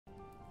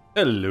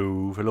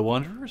Hello, fellow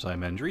wanderers.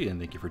 I'm Endri, and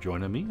thank you for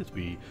joining me as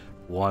we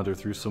wander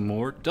through some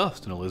more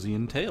dust in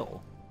Elysian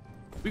Tail.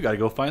 We gotta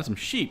go find some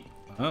sheep.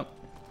 Oh,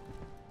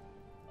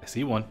 I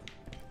see one.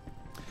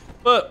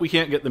 But we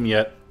can't get them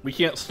yet. We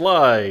can't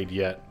slide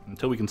yet.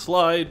 Until we can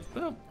slide,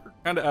 well, we're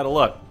kinda out of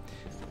luck.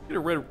 We get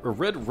a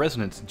red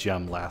resonance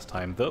gem last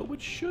time, though,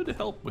 which should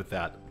help with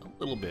that a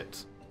little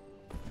bit.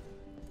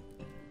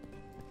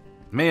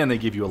 Man, they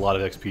give you a lot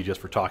of XP just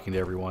for talking to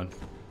everyone.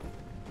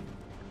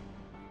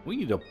 We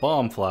need a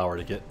bomb flower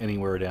to get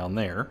anywhere down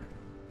there.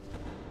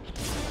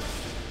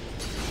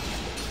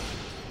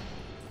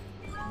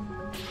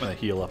 I'm gonna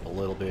heal up a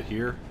little bit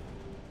here.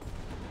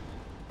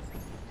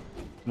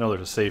 I know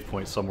there's a save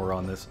point somewhere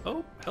on this.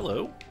 Oh,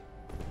 hello.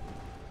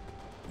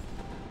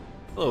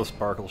 Hello,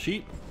 Sparkle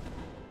Sheep.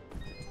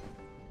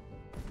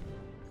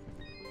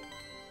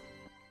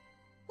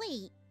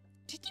 Wait,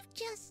 did you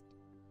just...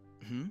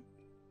 Hmm?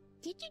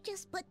 Did you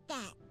just put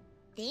that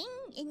thing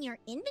in your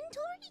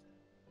inventory?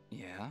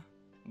 Yeah?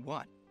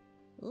 What?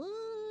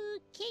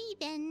 Okay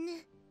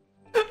then.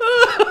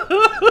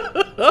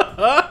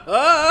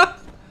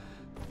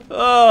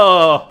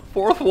 Oh,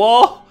 fourth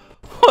wall?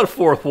 What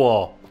fourth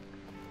wall?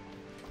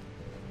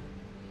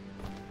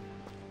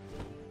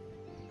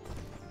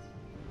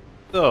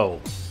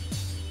 So,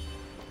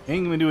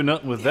 ain't gonna do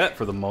nothing with that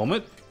for the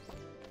moment.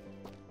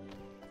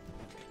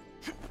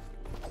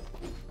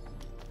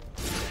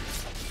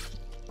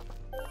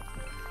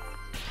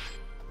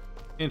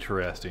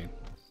 Interesting.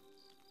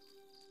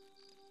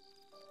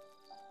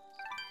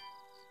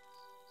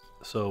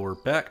 So we're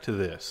back to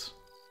this.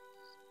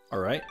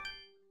 Alright.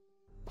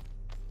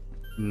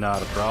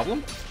 Not a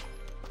problem.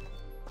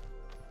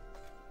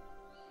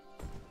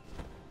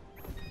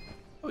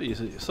 Oh, you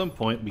see, at some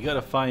point we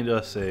gotta find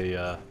us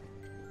a,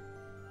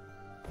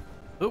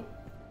 Oh,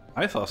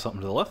 I saw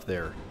something to the left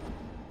there.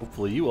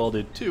 Hopefully you all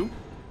did too.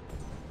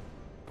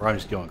 Or I'm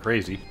just going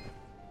crazy.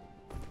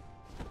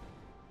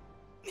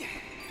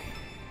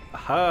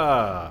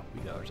 Aha!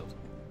 We got ourselves.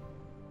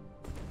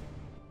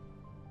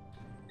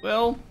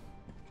 Well,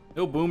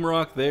 no boom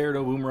rock there,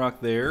 no boom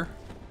rock there.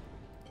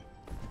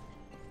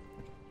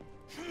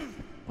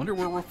 Wonder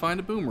where we'll find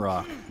a boom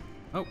rock.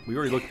 Oh, we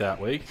already looked that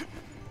way.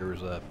 There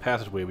was a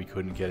passageway we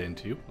couldn't get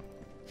into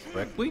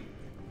correctly.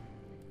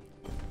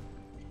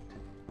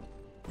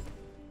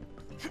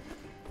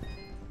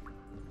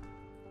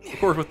 Of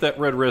course, with that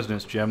red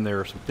resonance gem, there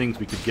are some things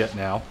we could get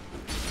now.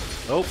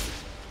 Oh.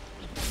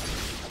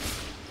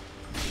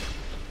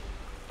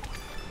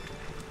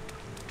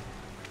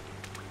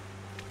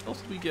 What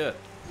else did we get?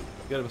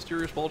 We got a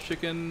mysterious ball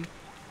chicken.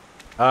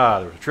 Ah,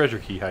 there was a treasure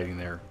key hiding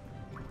there.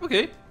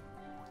 Okay.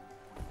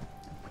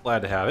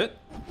 Glad to have it.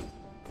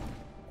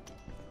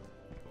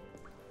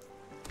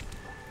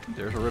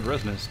 There's a red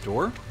resonance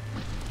door.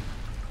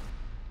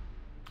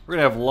 We're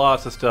gonna have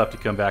lots of stuff to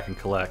come back and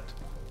collect.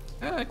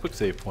 Quick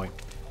save point.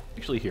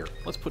 Actually, here,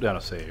 let's put down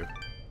a save.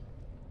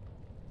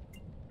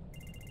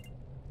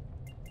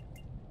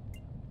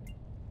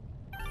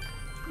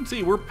 You can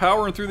see we're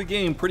powering through the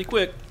game pretty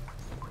quick.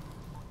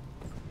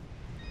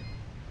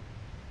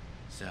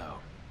 So,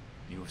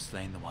 you have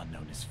slain the one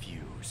known as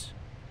Fuse.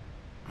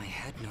 I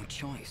had no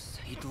choice.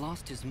 He'd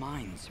lost his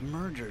mind,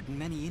 murdered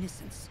many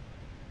innocents.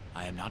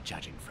 I am not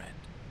judging, friend.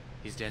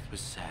 His death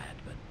was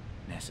sad, but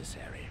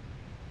necessary.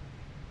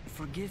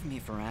 Forgive me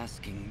for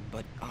asking,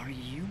 but are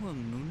you a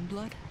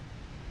Moonblood?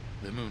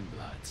 The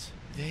Moonbloods.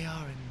 They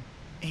are an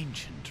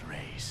ancient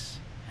race,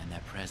 and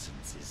their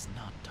presence is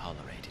not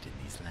tolerated in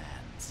these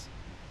lands.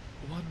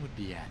 One would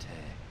be at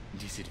a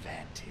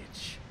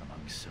disadvantage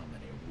among so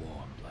many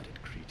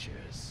warm-blooded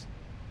creatures.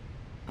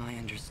 I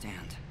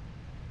understand.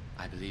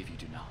 I believe you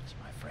do not,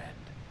 my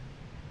friend.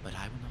 But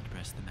I will not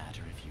press the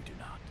matter if you do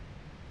not.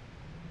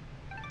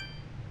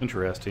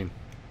 Interesting.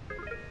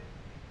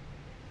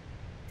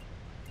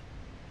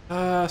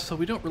 So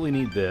we don't really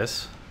need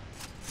this.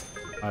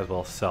 Might as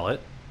well sell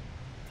it.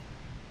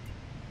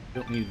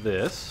 Don't need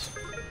this.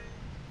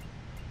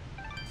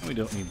 We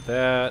don't need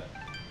that.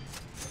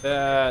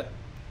 That.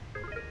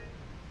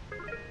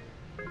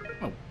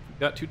 Oh, we've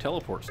got 2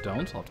 teleport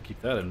stones. I'll have to keep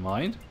that in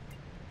mind.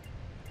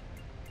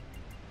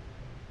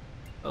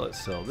 So let's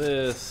sell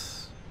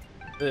this.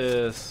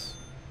 This.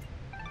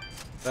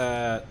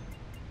 That.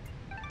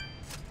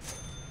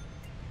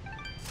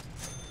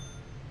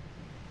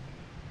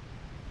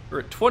 We're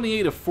at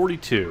 28 of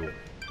 42.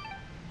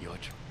 Your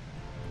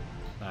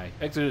I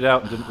exited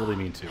out and didn't really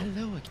mean to.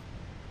 Hello again.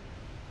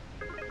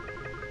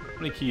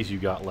 How many keys you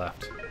got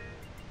left?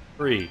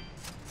 3,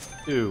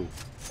 2,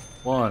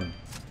 1.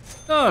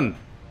 Done!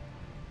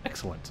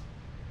 Excellent.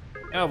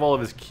 Now I have all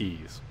of his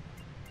keys.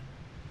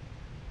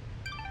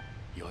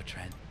 Your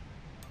trend.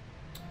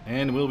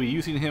 And we'll be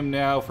using him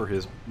now for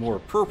his more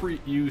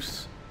appropriate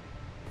use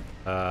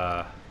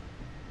when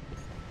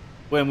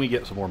we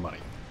get some more money.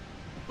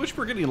 Which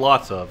we're getting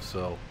lots of,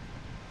 so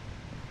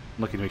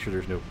I'm looking to make sure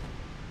there's no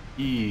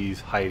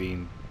keys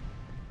hiding.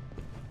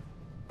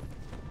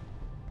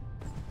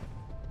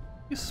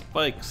 These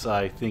spikes,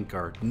 I think,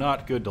 are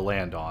not good to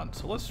land on,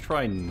 so let's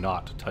try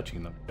not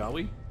touching them, shall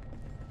we?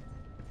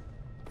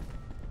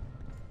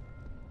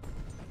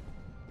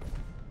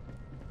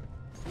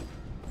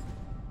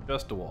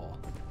 Just a wall.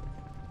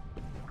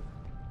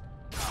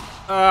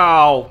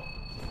 Ow!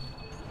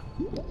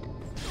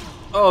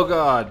 Oh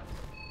god.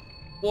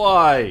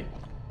 Why?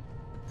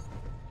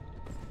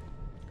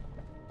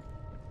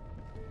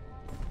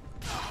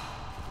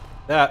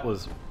 That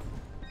was...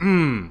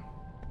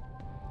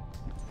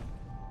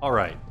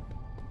 Alright.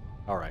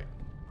 Alright.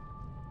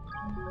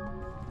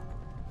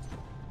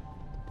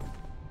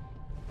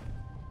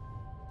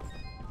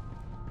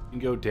 You can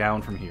go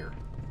down from here.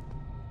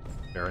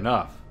 Fair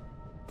enough.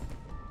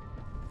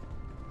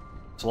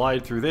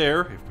 Slide through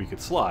there, if we could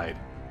slide.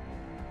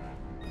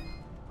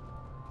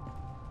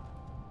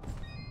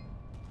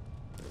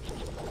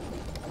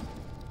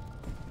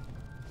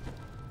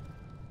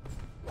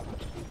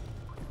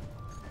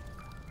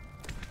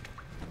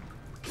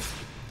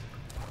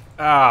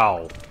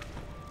 Ow.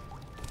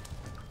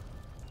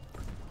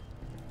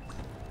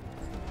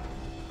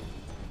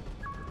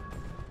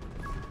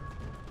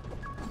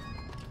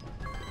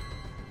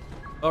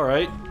 All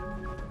right.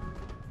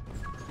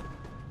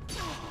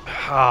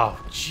 Oh,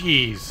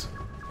 jeez.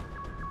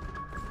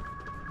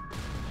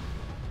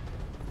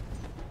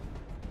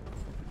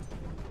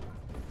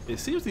 It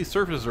seems these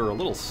surfaces are a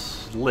little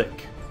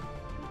slick.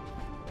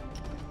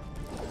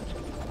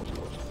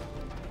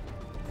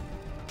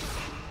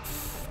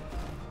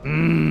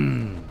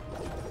 You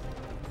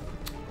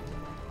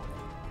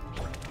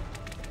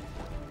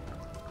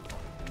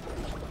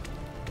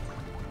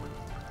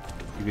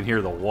can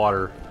hear the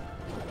water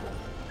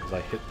as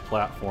I hit the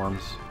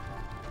platforms.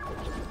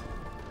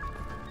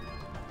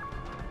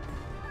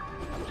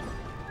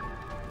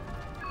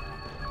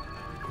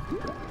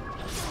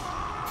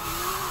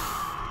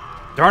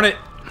 Darn it!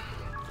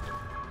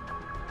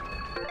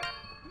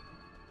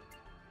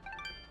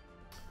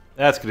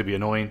 That's going to be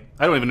annoying.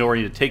 I don't even know where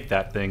I need to take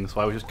that thing,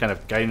 so I was just kind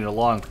of guiding it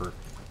along for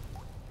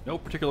no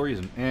particular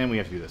reason. And we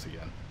have to do this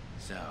again.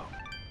 So,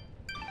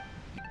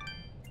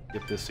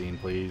 Skip this scene,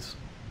 please.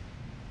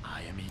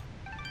 I am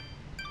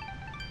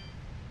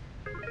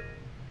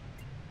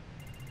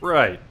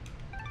Right.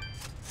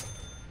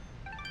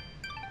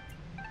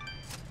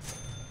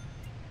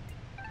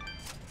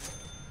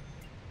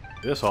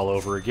 This all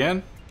over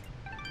again.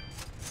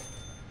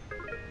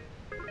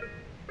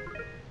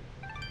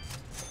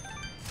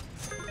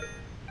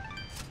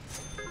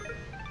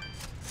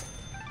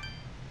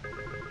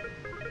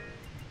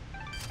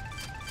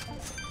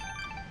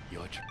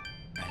 your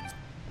trans.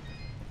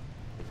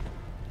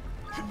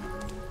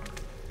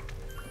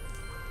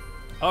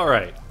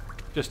 Alright.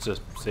 Just to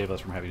save us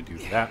from having to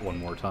do that one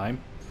more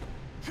time.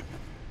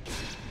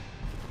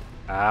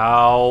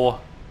 Ow.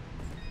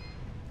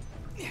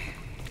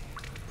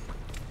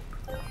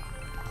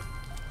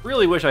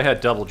 Really wish I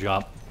had double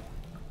jump.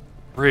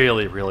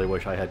 Really, really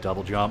wish I had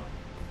double jump.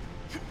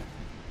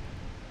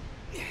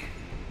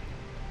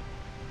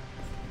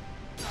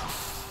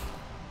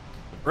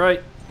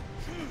 Right.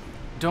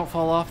 Don't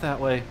fall off that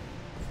way.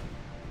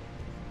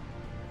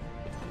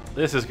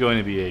 This is going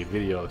to be a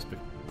video of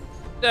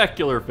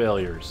spectacular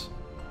failures.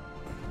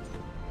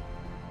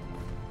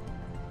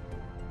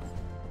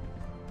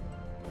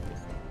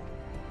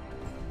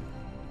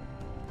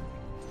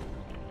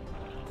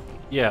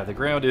 Yeah, the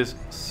ground is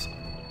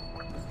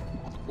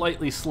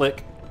slightly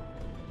slick.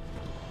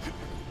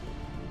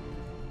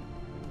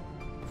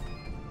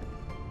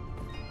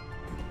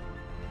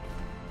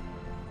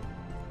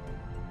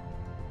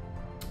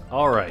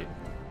 All right.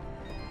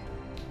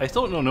 I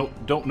still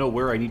don't know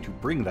where I need to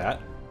bring that.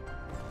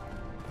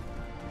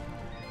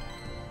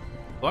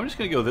 So I'm just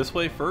going to go this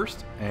way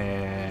first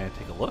and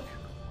take a look.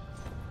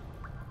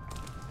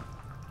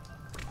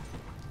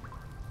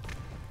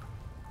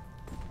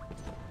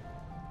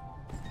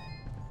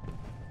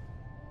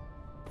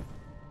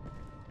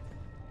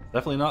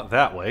 Definitely not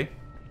that way.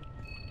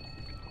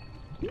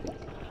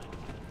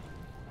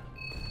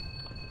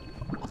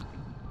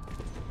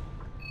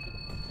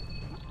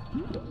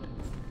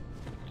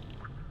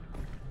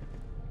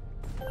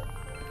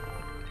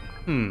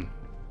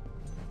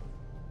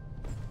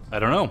 I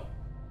don't know.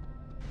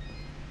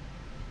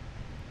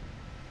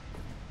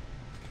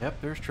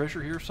 Yep, there's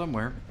treasure here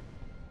somewhere.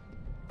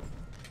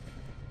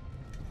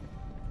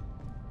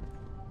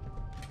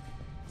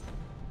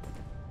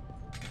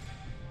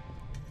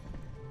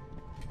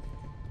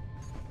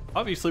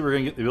 Obviously, we're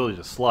going to get the ability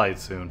to slide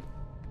soon.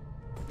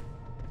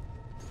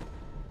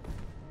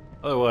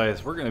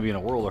 Otherwise, we're going to be in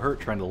a world of hurt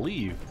trying to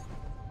leave.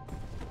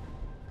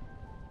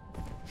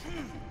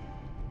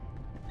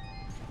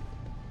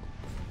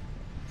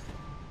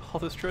 All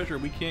this treasure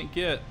we can't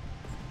get.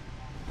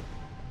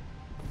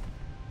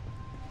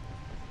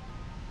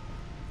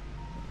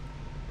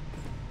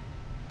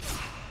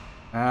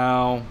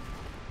 Ow.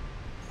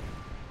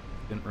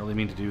 Didn't really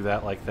mean to do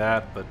that like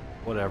that, but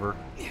whatever.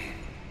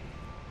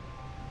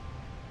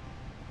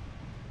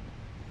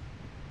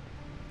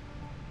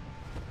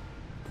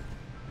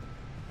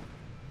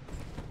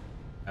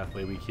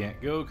 Halfway we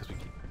can't go because we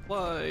can't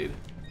slide.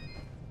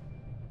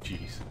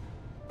 Jeez.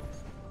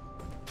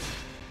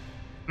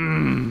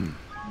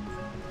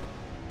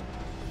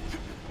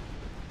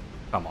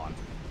 Come on.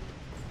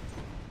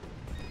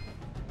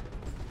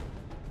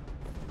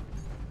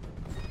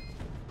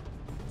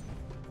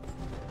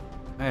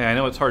 Hey, I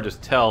know it's hard to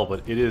tell,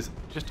 but it is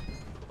just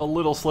a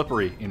little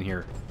slippery in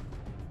here.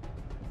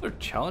 Is there a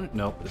challenge?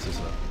 Nope, this is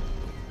a...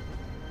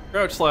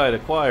 Crouch slide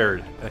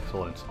acquired.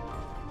 Excellent.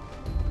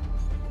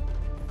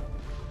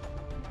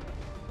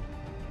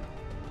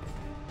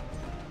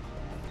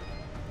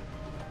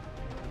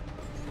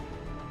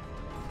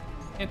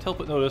 Can't help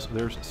but notice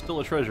there's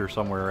still a treasure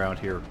somewhere around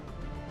here.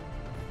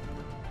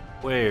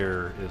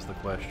 Where is the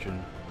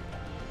question?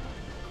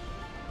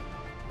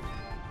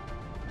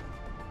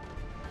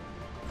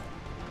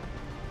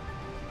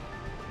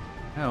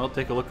 Yeah, we'll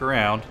take a look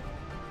around.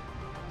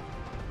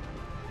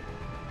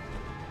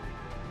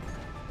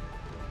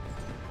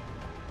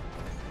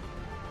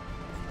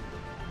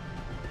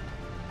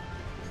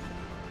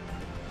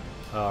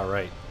 All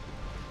right.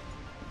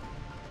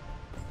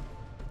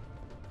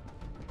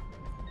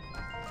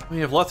 We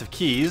have lots of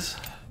keys.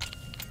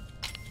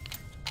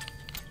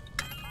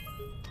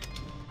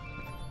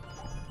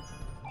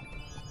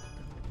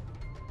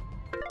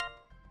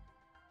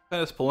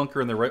 Kind of spelunker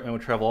and the right man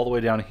would travel all the way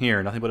down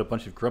here. Nothing but a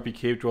bunch of grumpy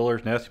cave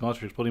dwellers, nasty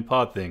monsters, exploding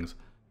pod things.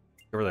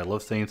 However, I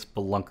love saying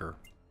spelunker.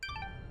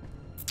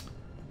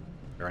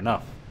 Fair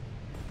enough.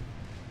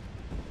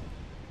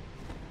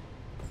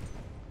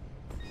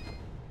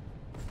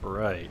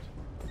 Right.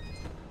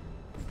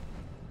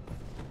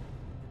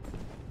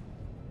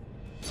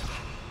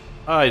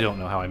 I don't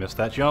know how I missed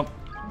that jump.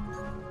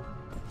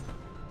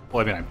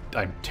 Well, I mean,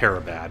 I'm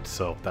Terrabad,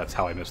 so that's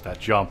how I missed that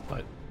jump,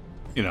 but,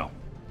 you know,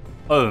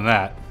 other than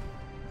that.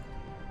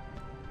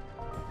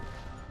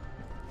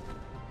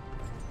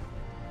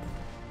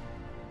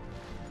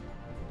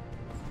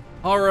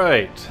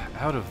 Alright,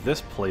 out of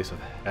this place of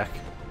heck.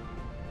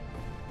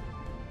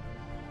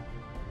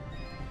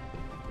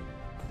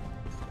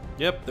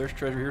 Yep, there's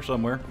treasure here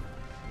somewhere.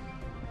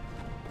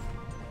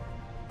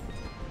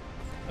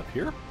 Up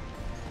here?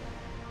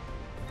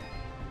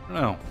 I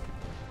don't know.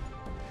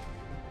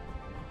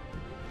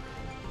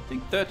 I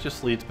think that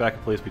just leads back a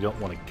place we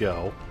don't want to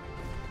go.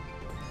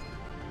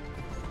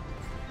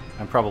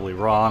 I'm probably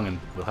wrong, and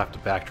we'll have to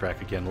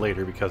backtrack again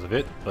later because of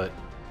it, but,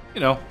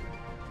 you know,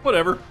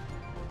 whatever.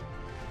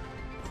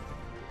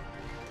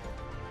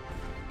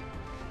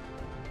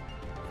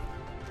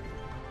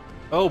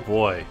 Oh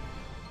boy.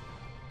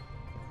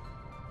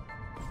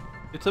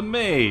 It's a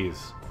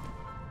maze!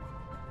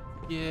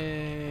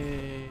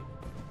 Yay!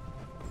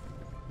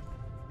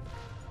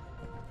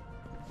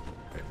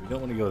 Okay, we don't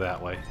want to go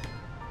that way.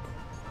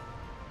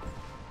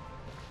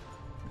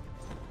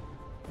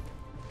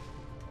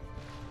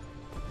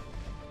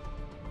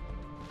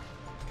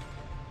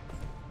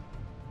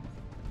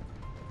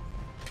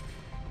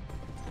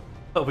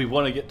 Oh, we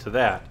want to get to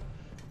that.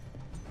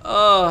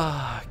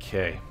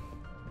 Okay.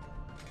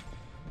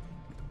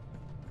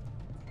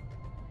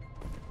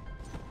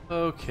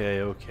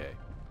 Okay.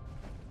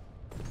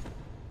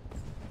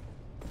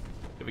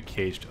 Have a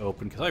cage to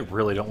open, because I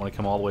really don't want to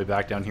come all the way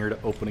back down here to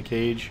open a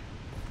cage.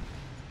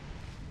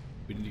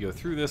 We need to go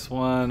through this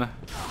one.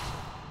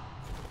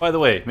 By the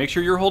way, make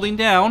sure you're holding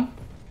down.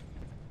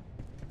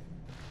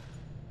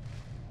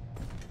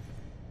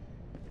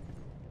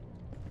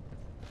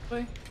 This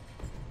way?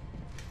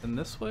 And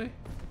this way?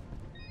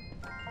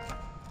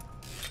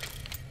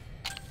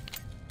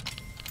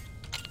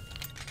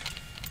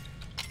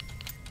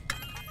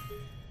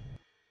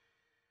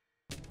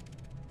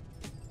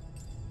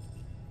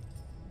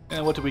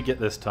 And what did we get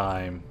this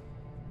time?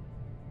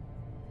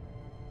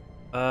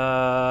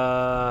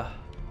 I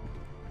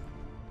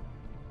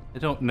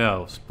don't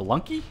know.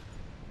 Spelunky?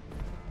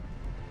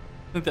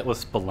 I think that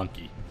was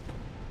Spelunky.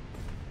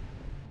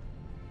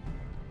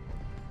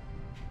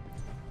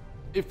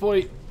 Hey,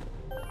 boy.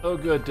 Oh,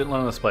 good. Didn't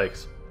land on the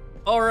spikes.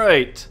 All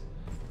right.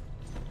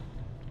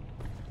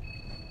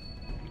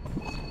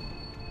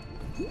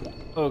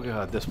 Oh,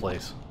 God. This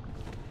place.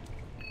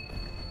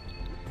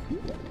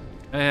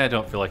 I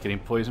don't feel like getting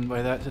poisoned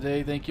by that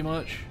today, thank you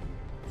much.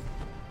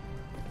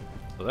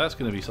 So that's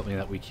going to be something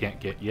that we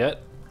can't get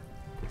yet.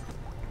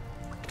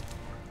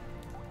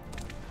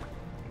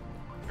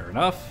 Fair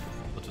enough.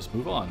 Let's just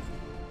move on.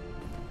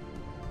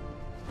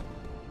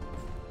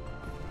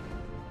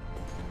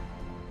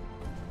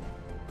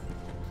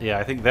 Yeah,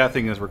 I think that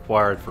thing is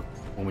required for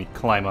when we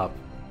climb up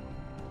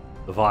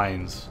the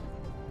vines.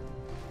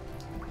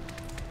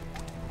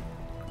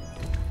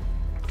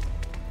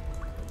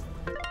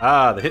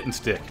 Ah, the hit and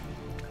stick.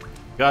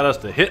 Got us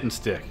the hit and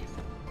stick.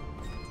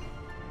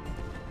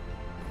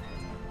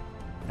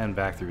 And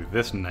back through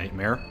this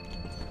nightmare.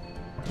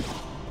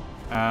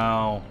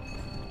 Ow.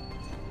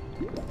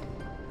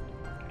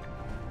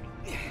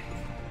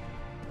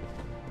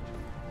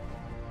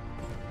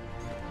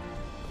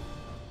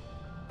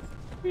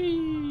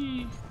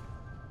 Whee!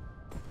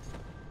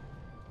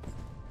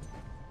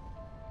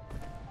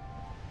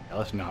 Yeah,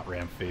 let's not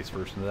ram face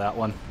first into that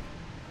one.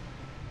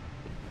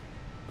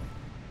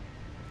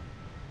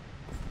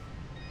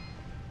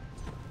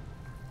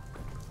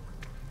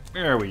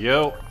 There we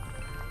go.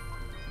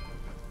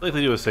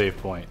 Likely do a save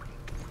point.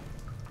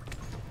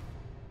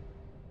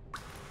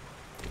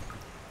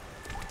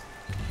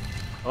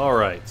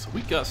 Alright, so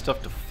we got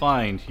stuff to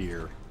find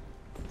here.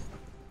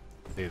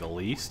 say the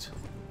least.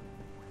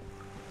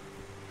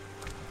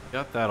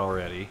 Got that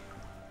already.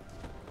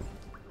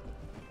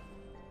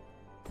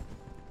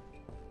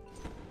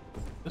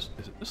 Is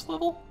it this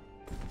level?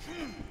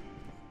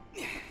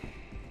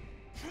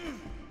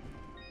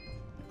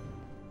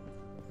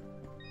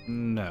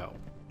 No.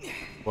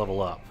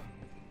 Level up.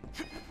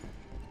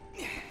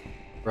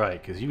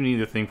 Right, because you need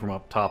the thing from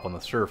up top on the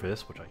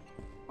surface, which I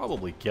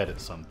probably get at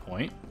some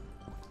point.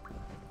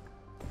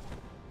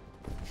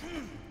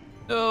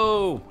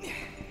 No!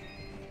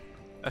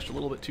 That's a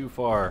little bit too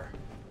far.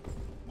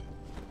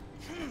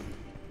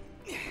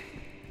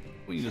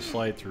 We need to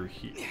slide through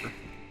here.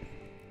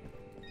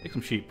 Take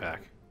some sheep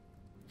back.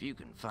 If you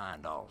can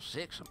find all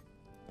 6 of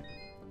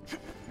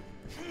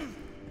them.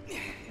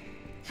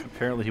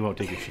 Apparently he won't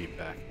take his sheep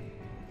back.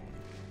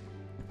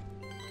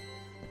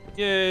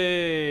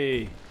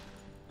 Yay!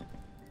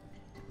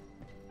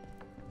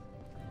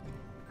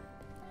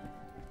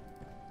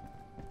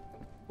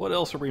 What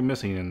else are we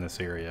missing in this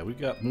area? We've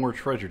got more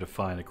treasure to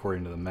find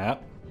according to the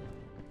map.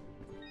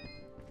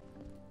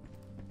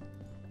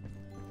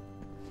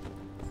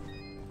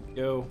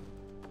 Go.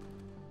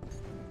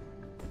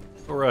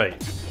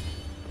 Alright.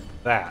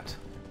 That.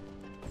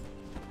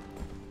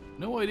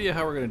 No idea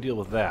how we're going to deal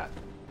with that.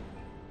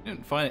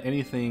 Didn't find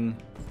anything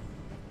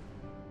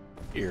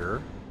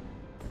here.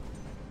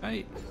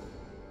 Right.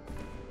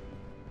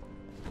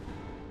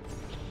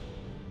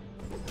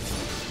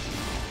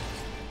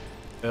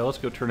 Yeah, let's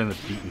go turn in the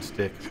beaten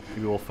stick.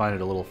 Maybe we'll find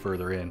it a little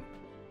further in.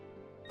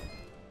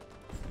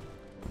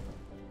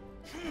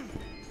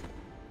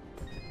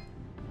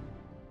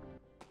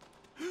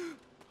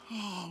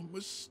 Oh,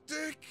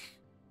 mistake!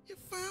 You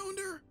found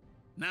her?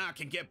 Now I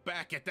can get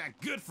back at that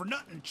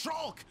good-for-nothing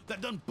trolk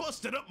that done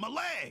busted up my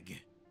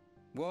leg!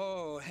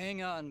 Whoa,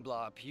 hang on,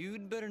 Blop.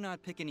 You'd better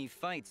not pick any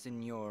fights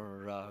in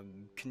your,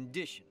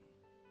 condition.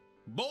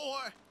 Boy,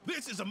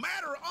 this is a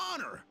matter of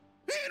honor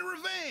and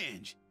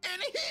revenge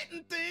and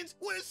hitting things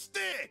with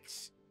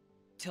sticks!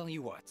 Tell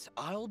you what,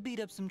 I'll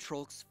beat up some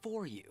trolks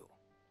for you.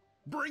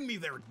 Bring me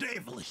their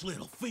devilish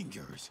little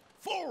fingers.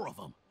 4 of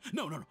them.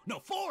 No,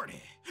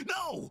 40.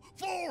 No,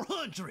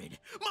 400.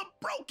 My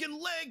broken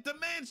leg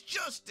demands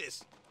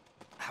justice.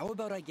 How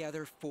about I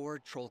gather 4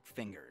 trolk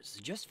fingers,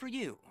 just for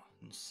you?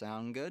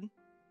 Sound good?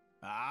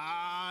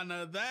 Ah,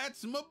 now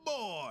that's my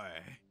boy.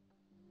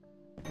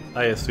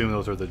 I assume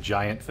those are the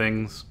giant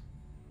things.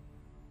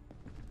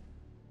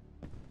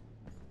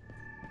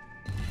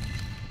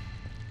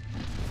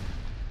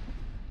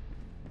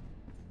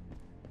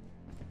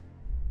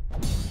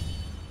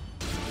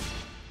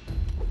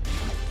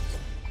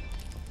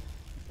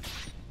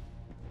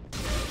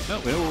 No,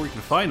 we know where we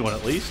can find one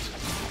at least.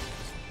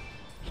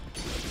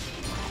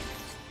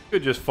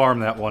 Could just farm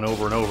that one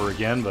over and over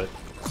again, but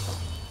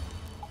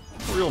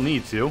no real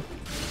need to.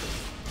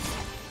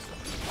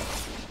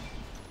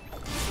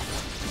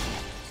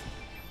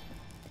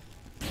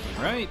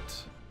 Right.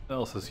 What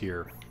else is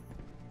here?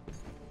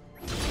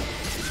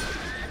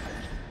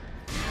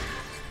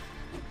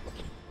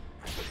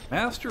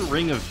 Master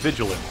Ring of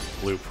Vigilance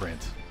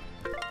blueprint.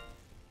 What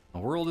the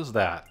world is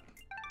that?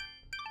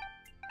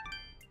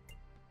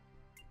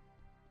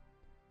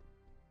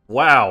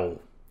 Wow.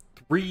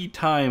 3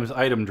 times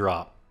item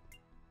drop.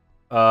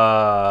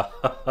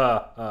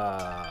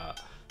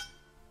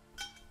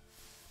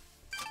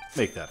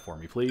 Make that for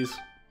me, please.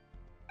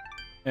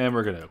 And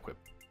we're gonna equip.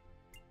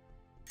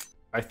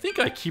 I think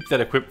I keep that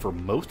equipped for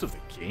most of the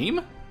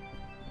game?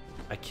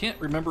 I can't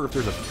remember if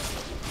there's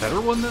a better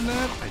one than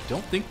that. I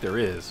don't think there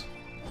is.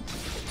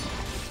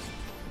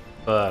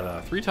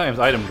 But 3 times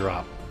item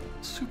drop.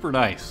 Super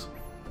nice.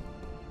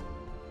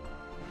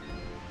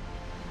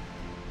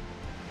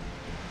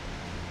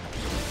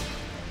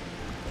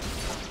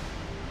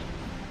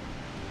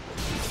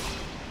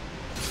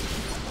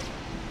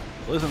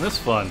 Well, isn't this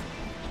fun?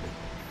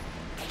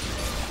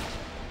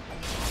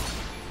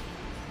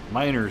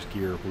 Miner's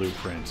Gear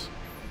blueprint.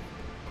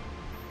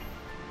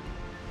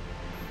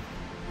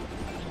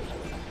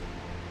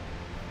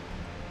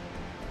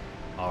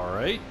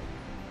 Alright.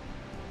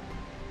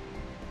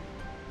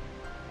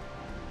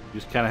 You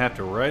just kind of have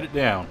to write it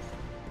down.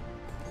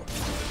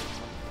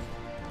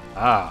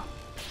 Ah.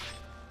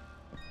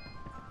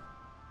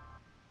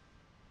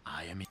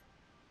 I am.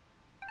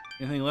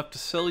 Anything left to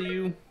sell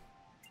you?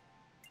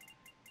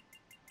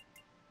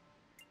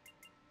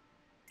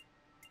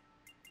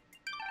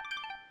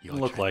 Your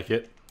Look like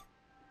it.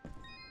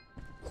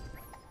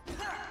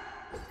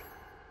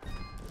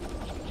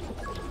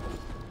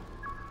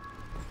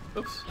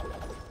 Oops.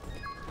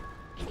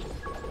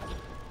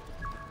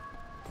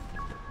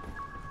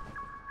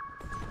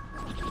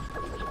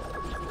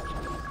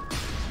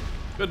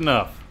 Good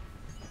enough.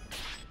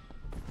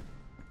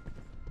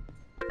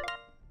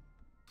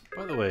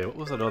 By the way, what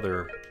was that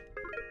other...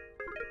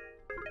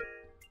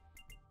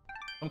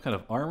 Some kind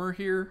of armor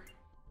here?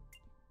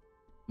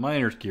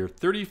 Miner's Gear,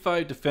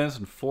 35 defense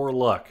and 4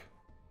 luck.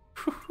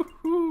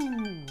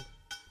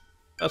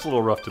 That's a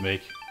little rough to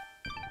make.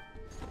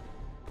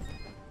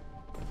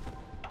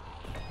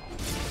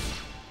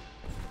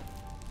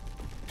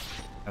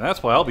 And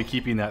that's why I'll be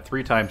keeping that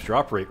 3 times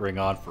drop rate ring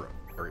on for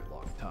a very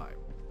long time.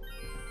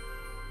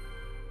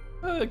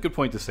 Good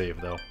point to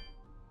save, though.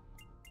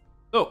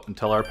 So,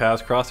 until our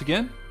paths cross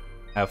again,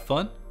 have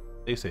fun,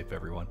 stay safe,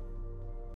 everyone.